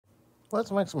Let's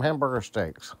make some hamburger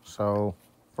steaks. So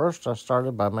first I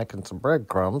started by making some bread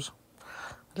crumbs.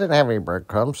 I didn't have any bread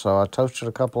crumbs, so I toasted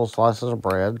a couple of slices of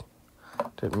bread.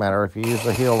 Didn't matter if you use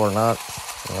the heel or not.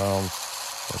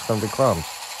 It's going to be crumbs.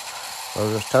 So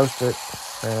just toast it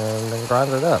and then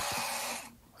grind it up.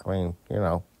 I mean,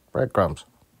 bread crumbs.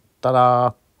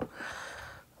 Ta-da!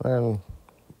 Then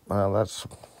that's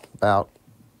about,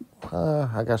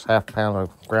 I guess, half a pound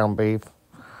of ground beef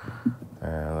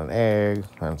and an egg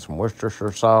and some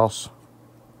Worcestershire sauce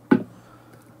and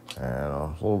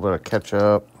a little bit of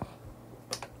ketchup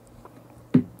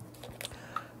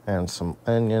and some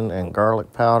onion and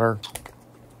garlic powder.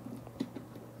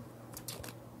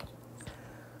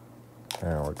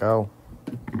 There we go.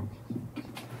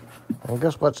 And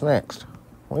guess what's next?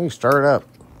 Well, you stir it up.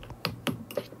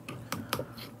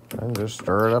 And just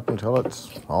stir it up until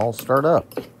it's all stirred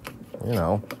up.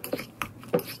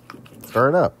 Stir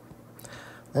it up.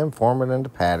 Then form it into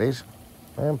patties.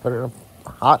 And put it in a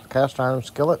hot cast iron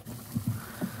skillet.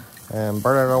 And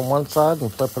burn it on one side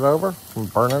and flip it over.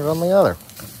 And burn it on the other.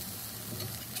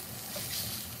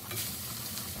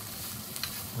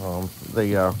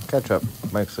 The ketchup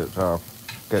makes it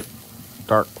get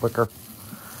dark quicker.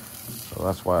 So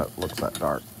that's why it looks that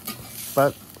dark.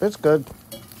 But it's good.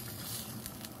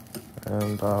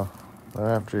 And then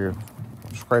after you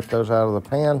scrape those out of the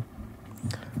pan,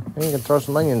 then you can throw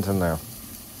some onions in there.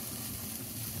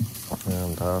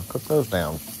 And cook those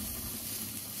down.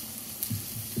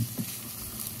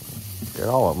 Get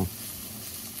all of them.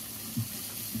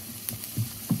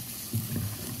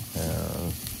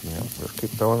 And just keep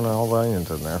throwing all the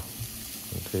onions in there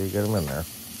until you get them in there.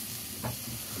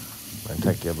 It might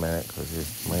take you a minute because you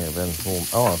may have been you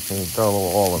can throw a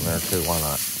little oil in there too. Why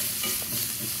not?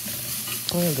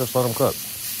 And just let them cook.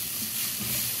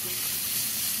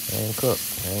 And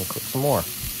cook some more.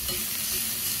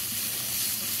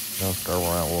 Stir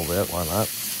around a little bit. Why not?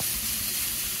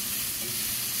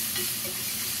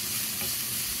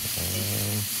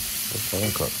 And just let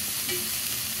them cook.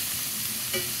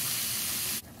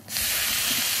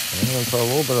 I'm going to throw a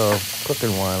little bit of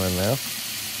cooking wine in there if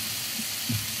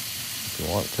you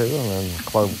want to, and then two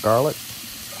cloves of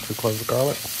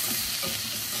garlic,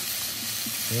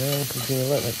 and continue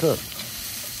letting it cook.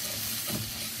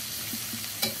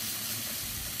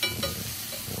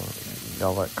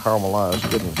 Got that caramelized,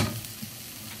 didn't it?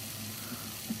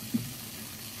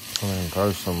 And then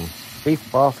throw some beef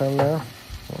broth in there.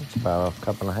 It's about a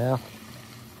cup and a half.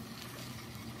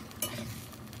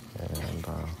 And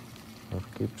just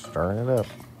keep stirring it up.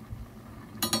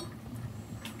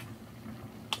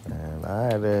 And I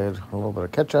added a little bit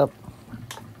of ketchup,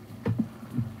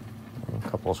 a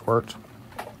couple of squirts,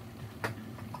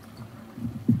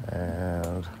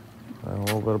 and a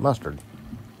little bit of mustard.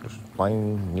 Just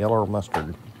plain yellow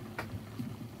mustard.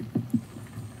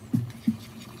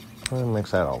 And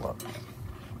mix that all up.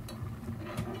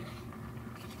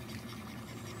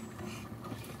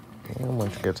 And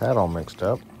once you get that all mixed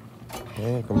up,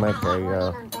 then you can make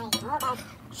a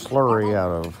slurry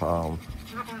out of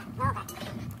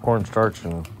cornstarch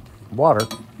and water.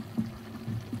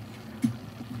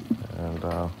 And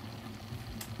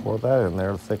pour that in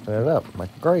there to thicken it up.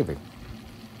 Make a gravy.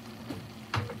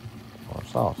 Or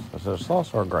sauce. Is it a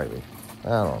sauce or a gravy? I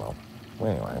don't know.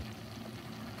 Anyway.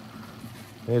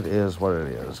 It is what it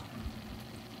is.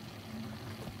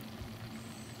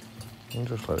 And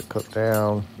just let it cook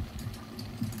down.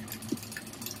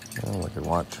 And we can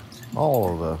watch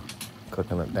all of the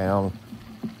cooking it down.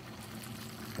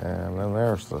 And then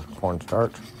there's the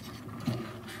cornstarch.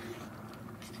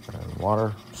 And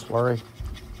water slurry.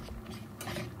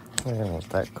 And let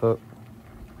that cook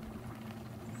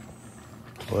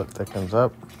till it thickens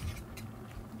up.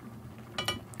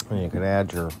 And you can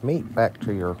add your meat back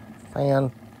to your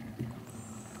pan.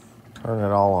 Turn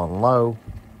it all on low.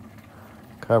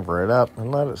 Cover it up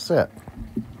and let it sit.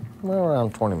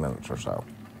 Around 20 minutes or so.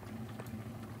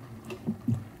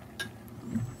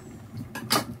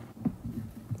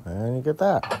 And you get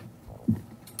that.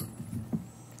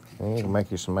 And you can make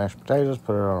you some mashed potatoes,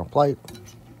 put it on a plate,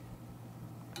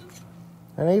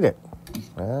 and eat it.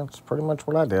 That's pretty much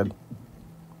what I did.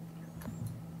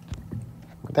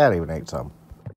 My dad even ate some.